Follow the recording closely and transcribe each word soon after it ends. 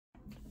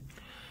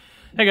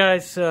Hey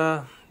guys,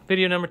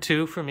 video number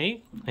 2 for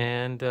me,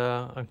 and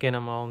again,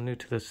 I'm all new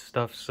to this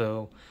stuff,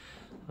 so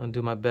I'll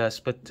do my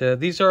best. But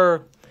these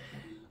are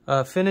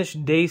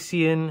finished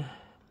Dacian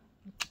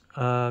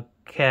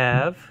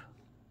Cav,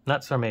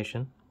 not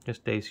Sarmatian,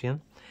 just Dacian,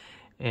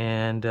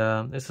 and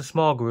it's a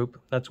small group.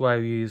 That's why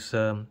we use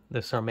the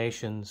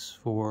Sarmatians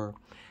for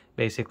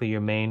basically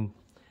your main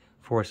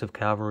force of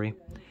cavalry.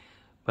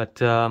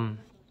 But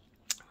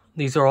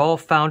these are all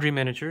Foundry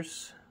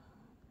miniatures.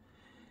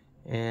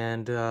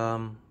 And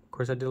of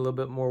course I did a little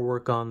bit more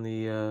work on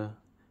the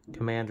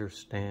commander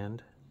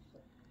stand.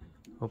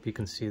 Hope you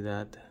can see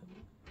that.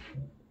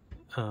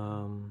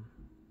 Let me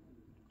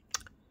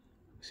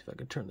see if I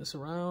can turn this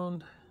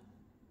around.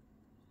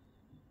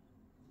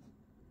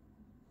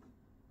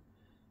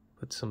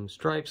 Put some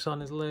stripes on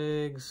his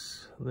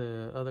legs.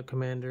 The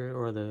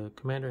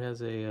commander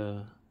has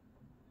a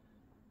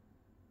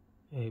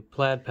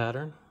plaid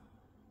pattern.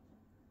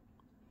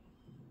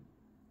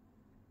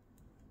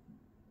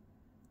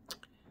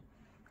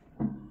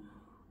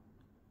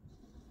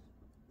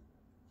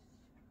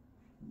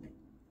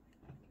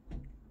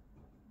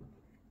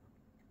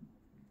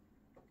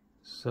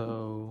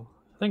 So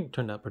I think it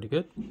turned out pretty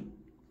good.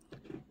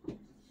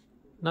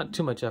 Not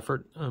too much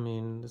effort. I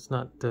mean, it's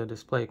not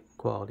display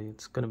quality.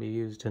 It's going to be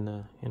used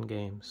in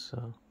games.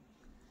 So,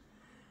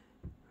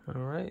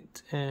 all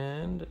right,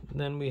 and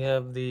then we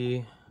have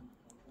the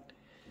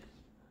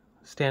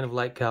stand of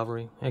light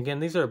cavalry. Again,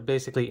 these are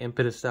basically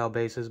impetus style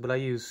bases, but I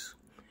use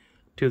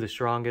 2 of the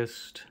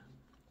strongest.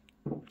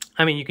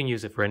 I mean, you can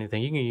use it for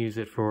anything. You can use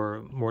it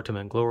for Mortem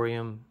and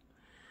Glorium,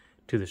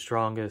 2 of the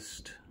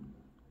strongest.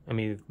 I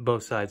mean,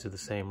 both sides are the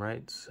same,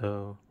 right?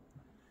 So,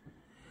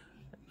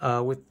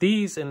 with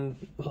these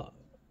and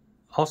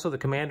also the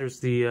commanders,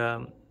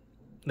 the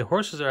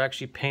horses are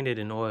actually painted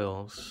in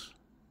oils.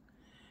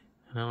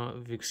 I don't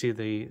know if you can see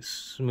the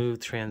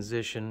smooth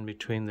transition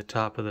between the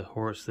top of the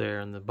horse there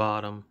and the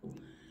bottom,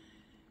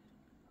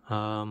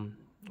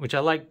 which I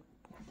like,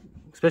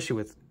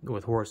 especially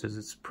with horses.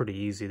 It's pretty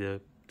easy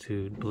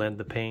to blend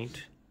the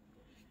paint,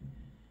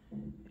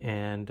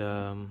 and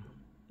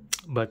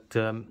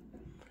the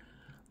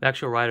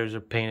actual riders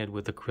are painted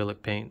with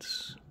acrylic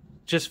paints.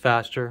 Just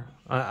faster.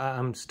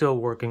 I'm still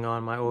working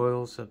on my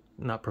oils. I've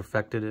not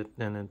perfected it,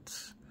 and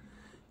it's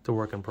a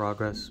work in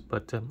progress.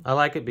 But I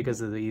like it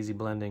because of the easy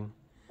blending.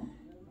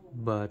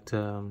 But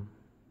I'm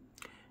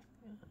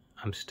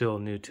still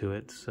new to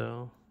it.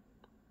 So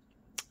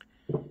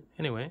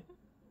anyway,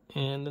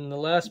 and then the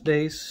last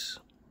base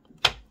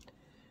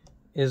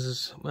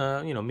is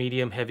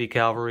medium heavy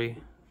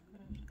cavalry.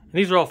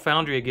 These are all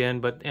Foundry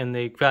again, and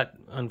they've got,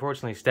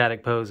 unfortunately,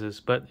 static poses,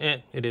 but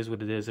it is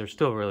what it is. They're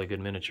still really good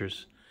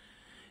miniatures,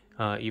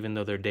 even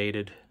though they're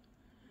dated.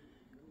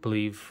 I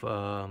believe, if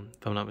I'm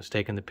not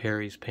mistaken, the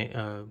Perrys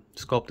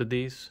sculpted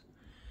these,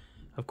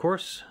 of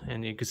course.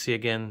 And you can see,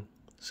 again,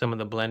 some of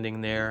the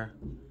blending there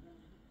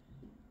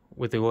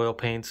with the oil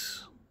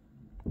paints.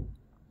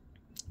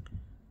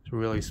 It's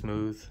really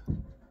smooth.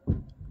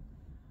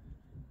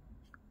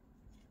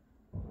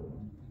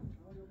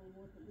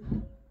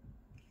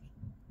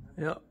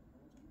 Yeah,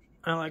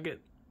 I like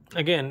it.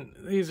 Again,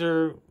 these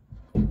are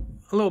a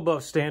little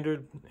above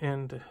standard,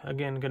 and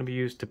again, going to be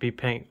used to be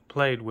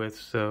played with,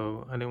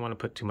 so I didn't want to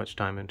put too much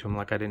time into them,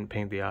 like I didn't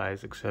paint the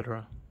eyes,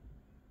 etc.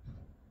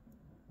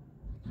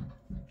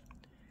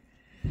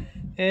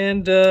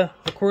 And,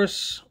 of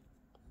course,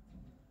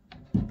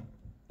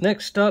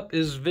 next up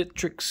is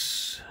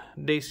Victrix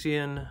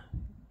Dacian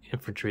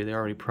Infantry. They're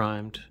already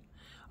primed.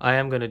 I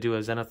am going to do a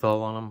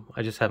zenithal on them.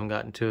 I just haven't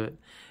gotten to it.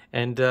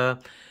 And,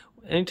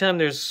 anytime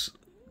there's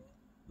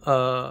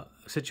a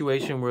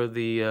situation where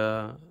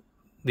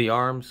the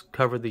arms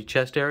cover the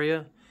chest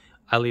area,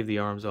 I leave the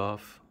arms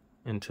off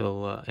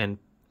until and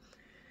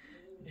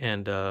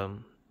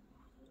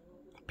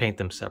paint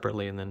them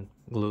separately and then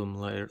glue them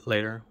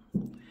later.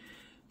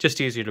 Just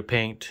easier to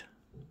paint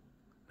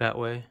that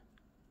way.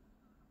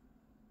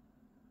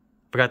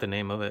 Forgot the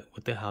name of it.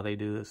 How they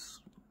do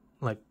this,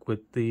 like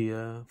with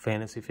the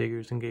fantasy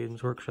figures and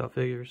Games Workshop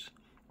figures.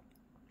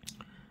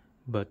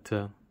 But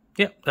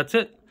yeah, that's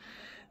it.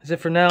 That's it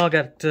for now. I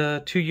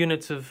got 2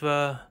 units of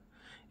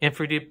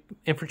infantry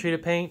to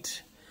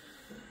paint,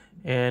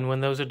 and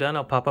when those are done,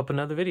 I'll pop up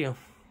another video.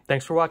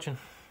 Thanks for watching.